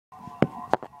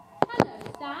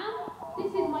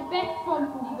This is my best friend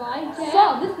from Dubai.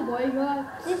 Stop. This is the boy.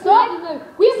 Stop.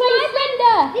 We play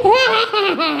Slender.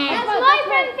 That's my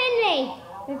friend Finley.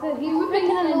 He's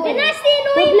freaking annoying. And that's the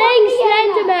We're annoying playing one.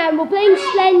 Slender, man. We're playing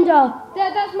Slender.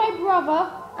 That's my brother,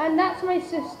 and that's my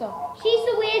sister. She's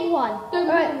the weird one.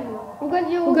 Alright,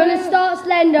 We're gonna start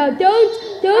Slender.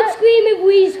 Don't scream if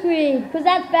we scream, because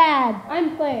that's bad.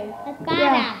 I'm playing. That's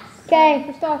badass. Okay.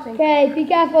 We're starting. Okay, be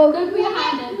careful. Don't put your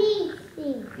hand in.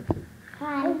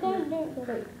 Hi.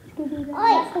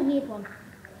 That's the weird one.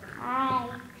 Hi.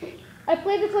 I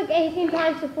played this like 18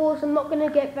 times before, so I'm not gonna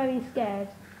get very scared.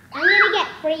 I'm gonna get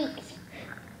freaked.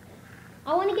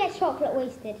 I want to get chocolate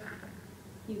wasted.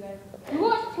 You go.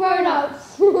 What's thrown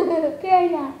outs? Very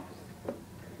nice.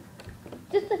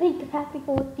 Just to think happy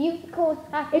for beautiful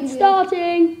happy. It's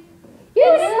starting.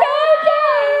 It's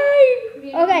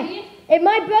starting. Okay. If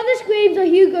my brother screams or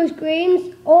Hugo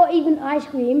screams, or even I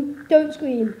scream, don't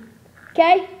scream.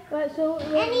 Okay? Right, so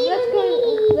And let's even go.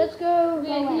 me. Let's go.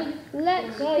 Yeah.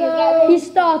 Let's Go, go. He's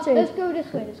starting. Let's go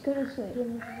this way. Let's go this way.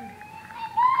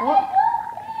 What?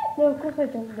 No, of course I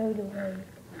don't know the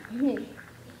way.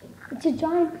 It's a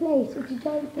giant place. It's a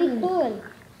giant Be place. cool.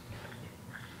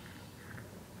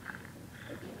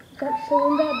 Is that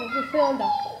cylinder? There's a cylinder.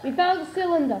 We found the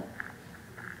cylinder.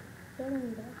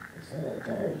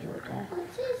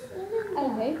 What's this?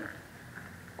 Okay.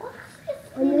 What's this?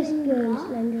 On this game,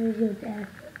 Slender is your death.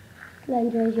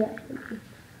 Slender is your enemy.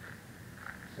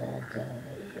 Slender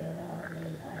is your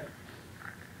only life.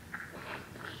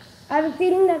 I have a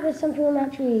feeling that there's something on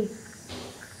that tree.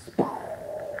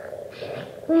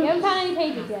 We haven't found any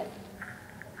pages yet.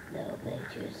 No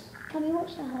pages. Can we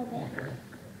watch the whole bit?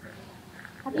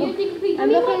 I'm looking. A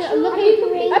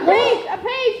page. A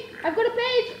page. I've got a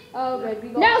page. Oh, good. We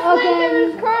got. Now Slender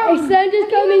is coming. Slender's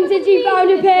coming since he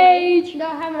found a page. No,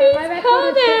 hang on. He's My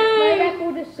coming.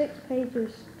 record is 6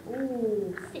 pages.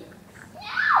 Ooh. 6.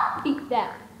 Eat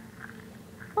that.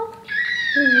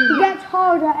 He gets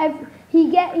harder.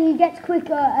 He gets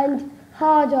quicker and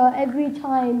harder every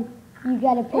time you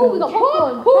get a page. Oh, we got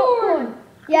popcorn.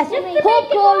 Yes,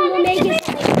 popcorn will make it.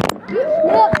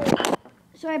 No.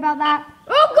 Sorry about that.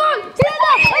 Oh God!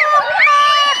 Static!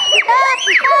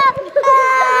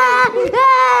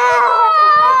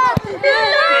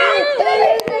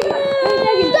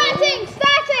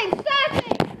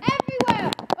 Everywhere!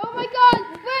 Oh my God!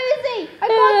 Where is he? I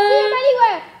can't see him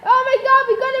anywhere! Oh my God!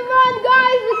 We gotta run,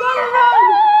 guys! We gotta run!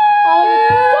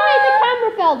 Sorry, the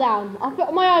camera fell down.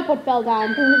 My iPod fell down.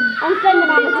 I'm Slender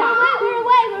Man attack. We're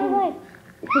away.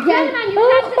 Slender Man, you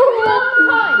attacked at the wrong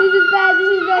time. This is bad. This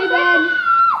is very bad.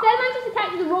 Slender Man just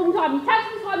attacked at the wrong time. He attacked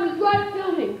at the time we weren't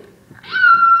filming.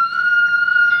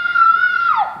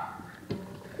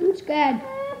 I'm scared.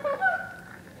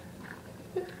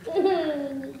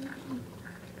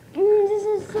 This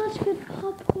is such good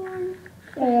popcorn.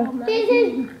 This is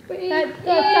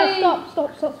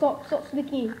Stop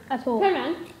speaking at all. Turn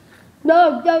around.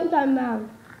 No, don't turn around.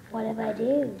 What if I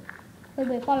do?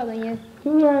 We're following you.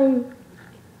 No.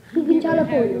 He can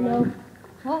teleport, you know.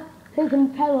 What? He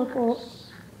can teleport.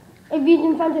 If he's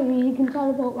in front of you, he can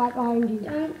teleport right behind you.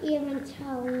 Don't even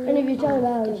tell me. And if you tell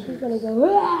her, she's gonna go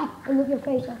and rip your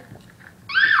face off.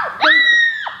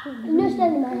 No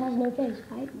Slender Man has no face,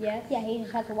 right? Yes. Yeah, he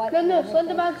just has a white. No,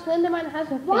 Slender Man has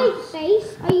a White face.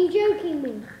 face? Are you joking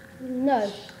me?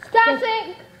 No.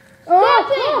 Static!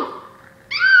 Oh.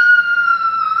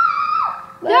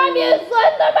 Damn you,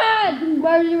 Slender Man!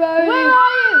 Where are you? Where are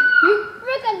you? You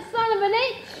frickin' son of an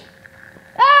H!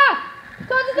 Ah! I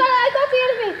can't see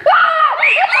anything! Ah!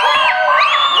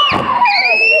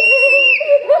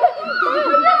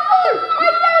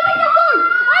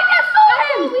 I just saw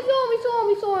him! We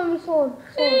saw him.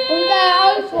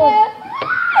 Static's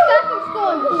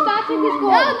gone. The static is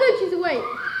gone. Oh, good, she's awake.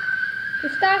 The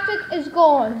static is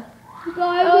gone. This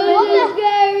is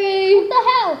scary. What the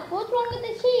hell? What's wrong with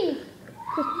the cheese?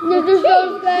 This is so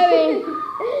scary.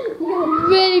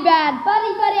 Really bad.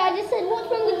 Buddy, I just said what's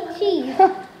wrong with the cheese?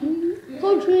 Go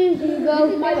trees, you go.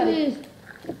 My trees.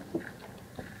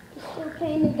 Still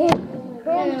playing the game.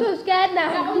 I'm so scared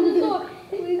now.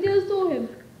 We just saw him.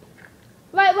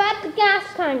 Right, we're at the gas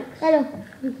tanks. I know.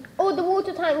 Or the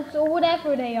water tanks, or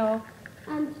whatever they are.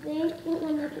 And they think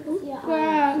when they can see your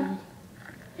Yeah.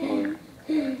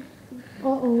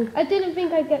 Uh-oh. I didn't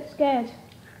think I'd get scared.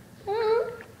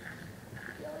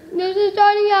 This is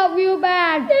starting out real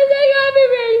bad. This is gonna be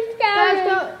really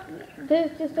scary.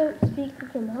 Just don't speak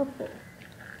with your mouth full.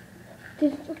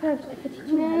 Just perhaps like a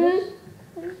teacher manners.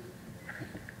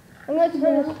 I'm going to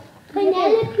turn this.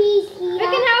 Penelope's here.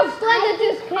 Look at how Slender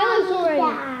just killed us already.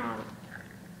 Down.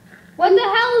 What the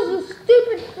hell is this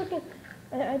stupid freaking...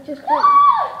 I just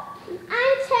don't...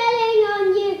 I'm telling on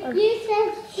you. You said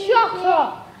Shut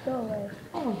up. Go away.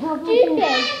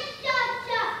 Stupid.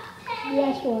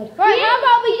 Yes, Lord. Right, how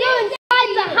about we go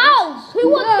inside the house? Who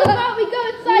wants to go? We go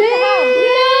inside the house.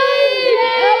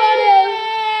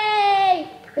 Yay!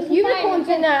 There's unicorns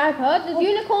in there, I've heard. There's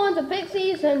unicorns and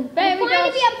pixies and fairy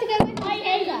Finally dust. be able to go with my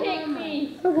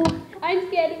I'm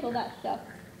scared of all that stuff.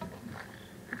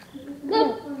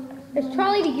 Look, there's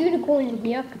Charlie the unicorn in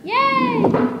here. Yay!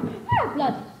 Ah,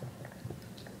 blood.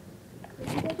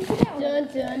 Dun,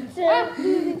 dun,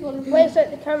 dun. Wait a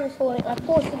sec, the camera's falling. I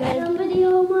paused the game. Somebody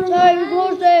hold my Sorry, we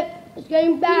paused it. It's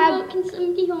going bad. Can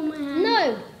somebody hold my hand?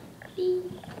 No. Please.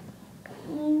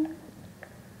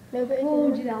 No, but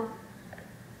it's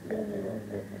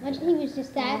Imagine he was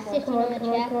just there, sitting Come on on, the come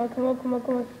on, chair. come on, come on, come on,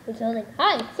 come on. It's holding.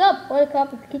 Hi, what's up? Want a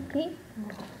cup of tea?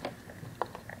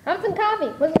 Have some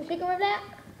coffee. Want some sugar with that?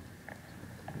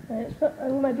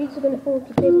 My beats are going to fall off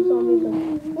the table, so I'm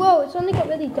moving. Whoa, it's only got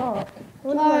really dark. I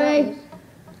wonder why that Sorry. is.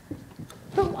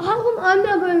 So how come I'm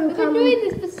not going to We've been come? doing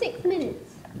this for 6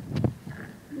 minutes.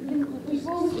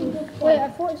 Wait, I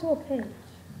thought it's all pink.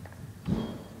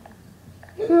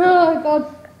 Oh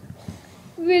God.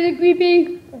 Really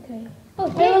creepy. Okay. Oh,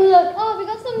 look. oh, we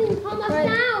got something to calm us Right.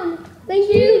 down.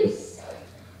 Thank you.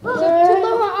 To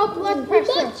lower our blood We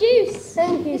pressure. got juice.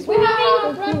 Thank you. We're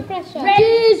having blood pressure.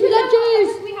 Juice, we got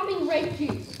juice. We're having red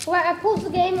juice. Right, I paused the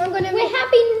game. I'm going to... We're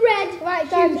having red. Right,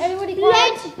 guys, everybody Red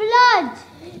quiet. blood.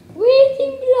 We're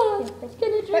eating blood. It's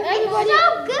gonna drink. Right, everybody- It's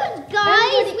so good,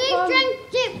 guys. everybody We've calm.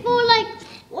 drank it for like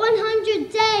 100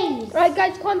 days. Right,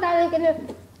 guys, calm down. I'm going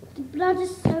to... The blood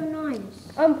is so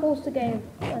nice. unpause the game.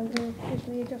 I'm going to just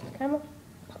readjust the camera.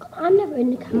 I'm never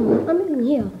in the camera. I'm in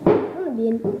here. I'm gonna be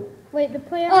in. Wait, the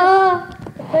player has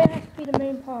to be the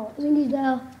main part. I think he's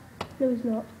there. No, he's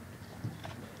not.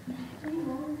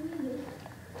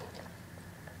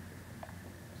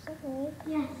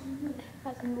 Yes.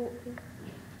 That's naughty.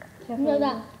 No,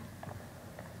 that.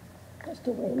 That's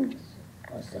the wings.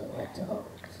 Also, the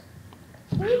dogs.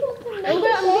 I'm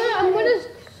gonna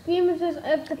scream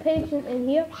if the patient in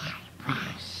here.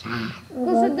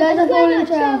 There's a That golden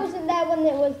chair chair. wasn't there when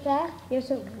it was there.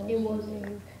 Yes, it was.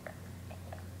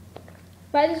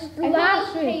 Right, this is the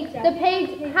last room. The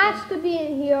page has to be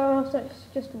in here, or else it's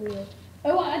just weird.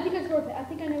 Oh, I think I saw it. I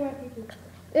think I know where it is.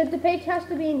 If the page has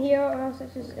to be in here, or else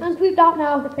it's just I'm creeped out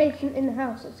now. the patient in the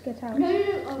house. Let's get out. No.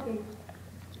 Okay.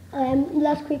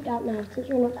 Less creeped out now since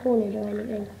we're not cornered or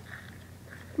anything.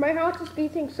 My heart is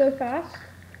beating so fast.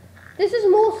 This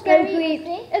is more scary. creep.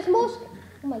 It's more.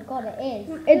 Oh my god, it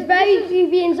is. It's very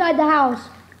creepy inside the house.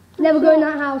 Never go in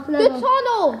that house. The Never.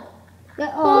 tunnel. There's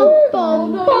a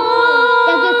tunnel.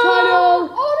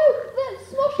 Oh no,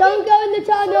 that's Smosh. Don't go in the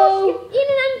tunnel. Ian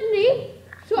and Anthony.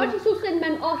 So actually saw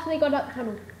Slenderman after they got out the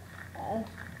tunnel.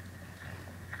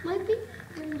 Might be.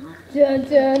 Dun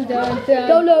dun dun dun.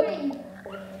 Don't look.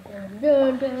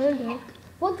 Dun dun dun.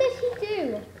 What does he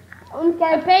do?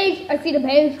 A page. I see the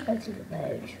page. I see the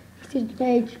page. See the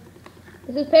page.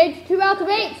 This is page 2 out of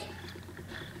 8.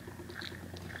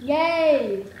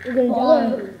 Yay. We're gonna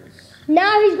die.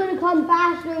 Now he's gonna come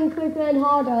faster and quicker and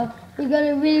harder. He's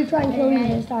gonna really try and kill you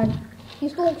this time. He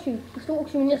stalks you. He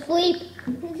stalks you in your sleep.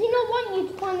 Does he not want you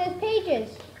to find those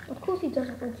pages? Of course he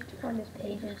doesn't want you to find his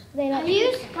pages. They like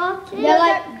you, Scotty. They're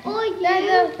like, or you,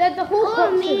 They're the or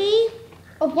Horcruxes me.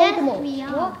 of Yes, Voldemort. we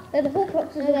are. What? They're the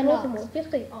Horcruxes No, of they're not. Voldemort. Yes,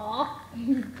 they are.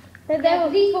 They're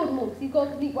these Voldemorts. He's got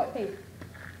a complete white face.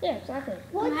 Yeah, exactly.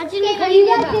 Imagine Can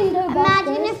you imagine the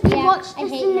Imagine if we watched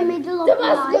this in the middle of the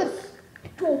night. Damascus!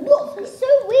 It's so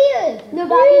weird. No,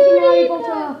 but have you seen the Harry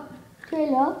Potter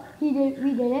trailer?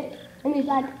 We did it. And it's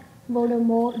like,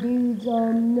 Voldemort, dudes,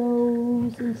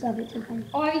 nose and stuff. It's so funny.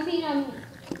 Oh, have you seen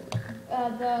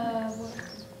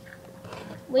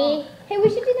Hey, we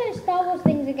should do those Star Wars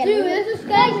things again. Dude, this is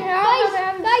scary.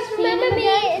 Guys, remember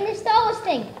me in the Star Wars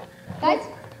thing? Guys,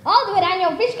 I'll do it,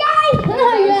 Daniel. Fish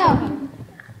guy! Yeah.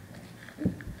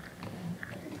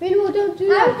 Meanwhile, don't do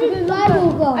How that. did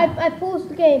Bible go? I paused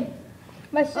the game.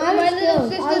 My little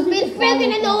sister's been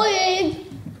freaking annoying.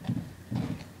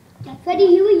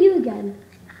 Freddie, who are you again?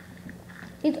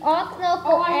 It's Arsenal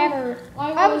Oh, forever.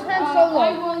 I was Han Solo.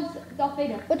 I was Darth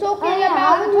Vader. We're talking Oh, yeah,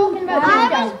 about I Jib I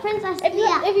Jab. was Princess If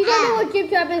you don't know what Jib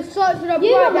Jab is, search it up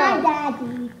You right are my now.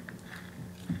 daddy.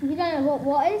 You don't know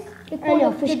what is? It's I know,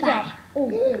 called fish Jib guy. Jab.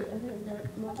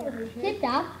 Jib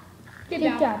Jab. Jib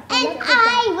Jab. And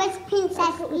I was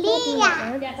Princess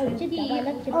Leia. Yes, Jib Jab. I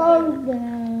love Jib Jab. Oh,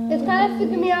 no. It's kind of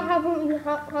freaking me out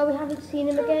how we haven't seen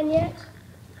him again yet.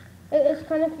 It's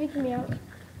kind of freaking me out.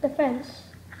 The fence.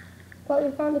 But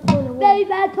we found the corner wall. Very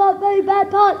bad part, very bad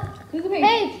part. Who's the page?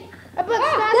 Page! I put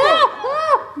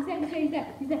Ah! Slender! He said the He's there.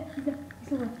 He's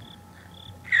still there.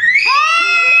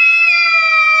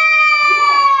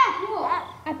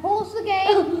 I paused the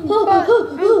game.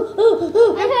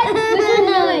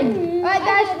 Alright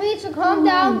guys, we need to calm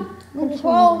down.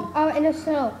 Control our inner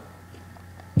self.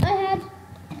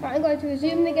 I'm going to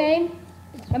resume the game.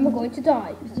 And we're going to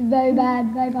die. It's a very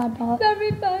bad part.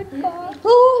 Very bad part.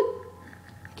 Oh!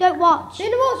 Don't watch.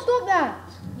 Didn't want stop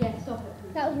that. Yeah, stop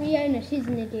it. That was Rihanna, she's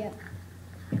an idiot.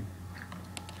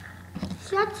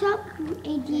 Shut up, you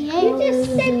idiot. You just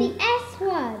said the S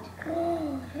word.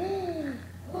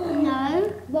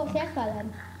 No. What's the S word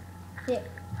then?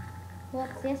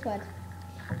 What's the S word?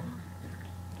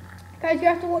 Guys, you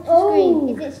have to watch the screen.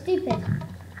 Is it stupid?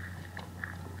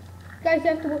 Guys, you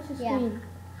have to watch the Yeah. screen.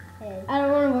 It is. I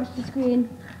don't want to watch the screen.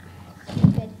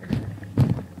 Stupid.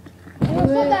 You want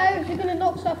to stop that if you're going to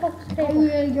knock stuff off the I table.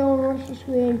 really don't want to watch the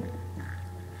screen.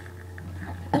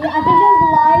 Yeah, I think there's a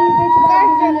lying bit about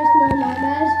giving us no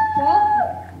nightmares.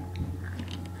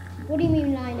 What do you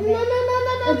mean lying about?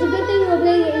 It's a good thing we're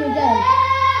playing it in the day.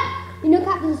 You know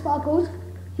Captain Sparkles?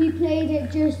 He played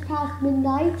it just past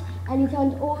midnight and he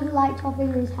turned all the lights off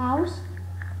in his house.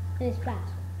 And it's flat.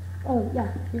 Oh,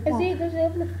 yeah. his Does flat. he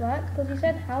live in the flat? Because he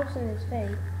said house in his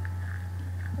thing.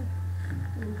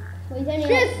 Well, he's only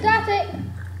Shiz, static!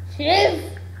 Shiz!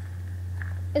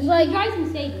 It's like... He drives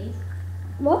Mercedes.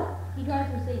 What? He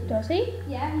drives Mercedes. Does he?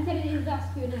 Yeah, he said it is us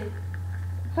Q&A.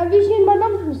 Have you seen my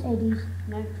mum's Mercedes?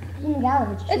 No. It's in the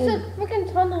garage. It's a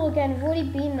freaking tunnel again. We've already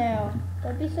been there.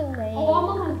 Don't be so lame. Oh, our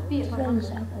mum has beat It's my in the uncle.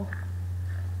 circle.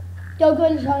 Don't go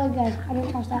in the tunnel again. I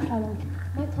don't trust that tunnel.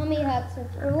 my tummy hurts.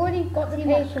 We've already got the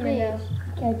page from it now.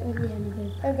 Okay, don't do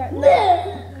anything. Okay.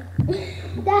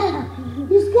 No.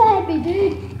 Dad, you scared me,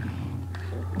 dude.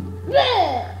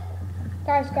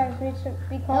 Guys, we need to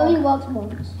be It only calm. works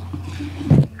once.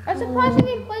 I'm surprised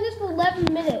we've played this for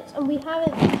 11 minutes and we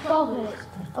haven't 12 minutes.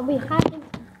 And we haven't...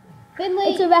 Finley,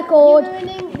 It's a record. you're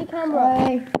ruining the camera.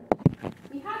 Sorry.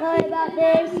 Sorry about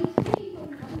this.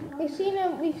 We've seen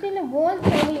him once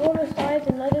and we almost died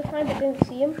another time but didn't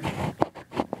see him.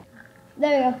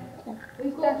 There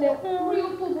We've got That's it. 3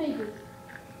 or 4 pages.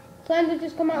 Slender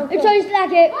just come out and we go. kill. It's only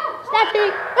static.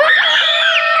 Static.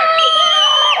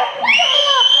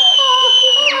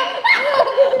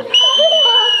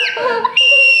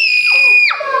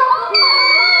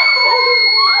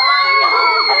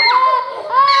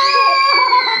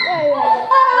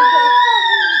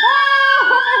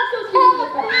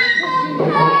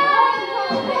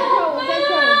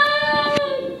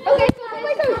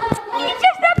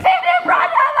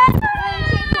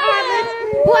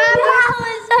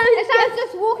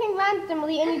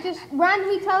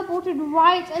 Randomly teleported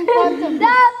right in front of us.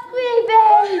 That's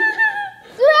creepy.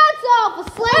 So that's all for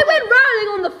Slender. I went rolling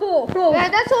on the floor. Yeah,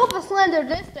 that's all for Slender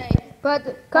this day. But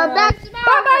come back tomorrow.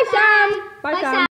 Bye bye, Sam.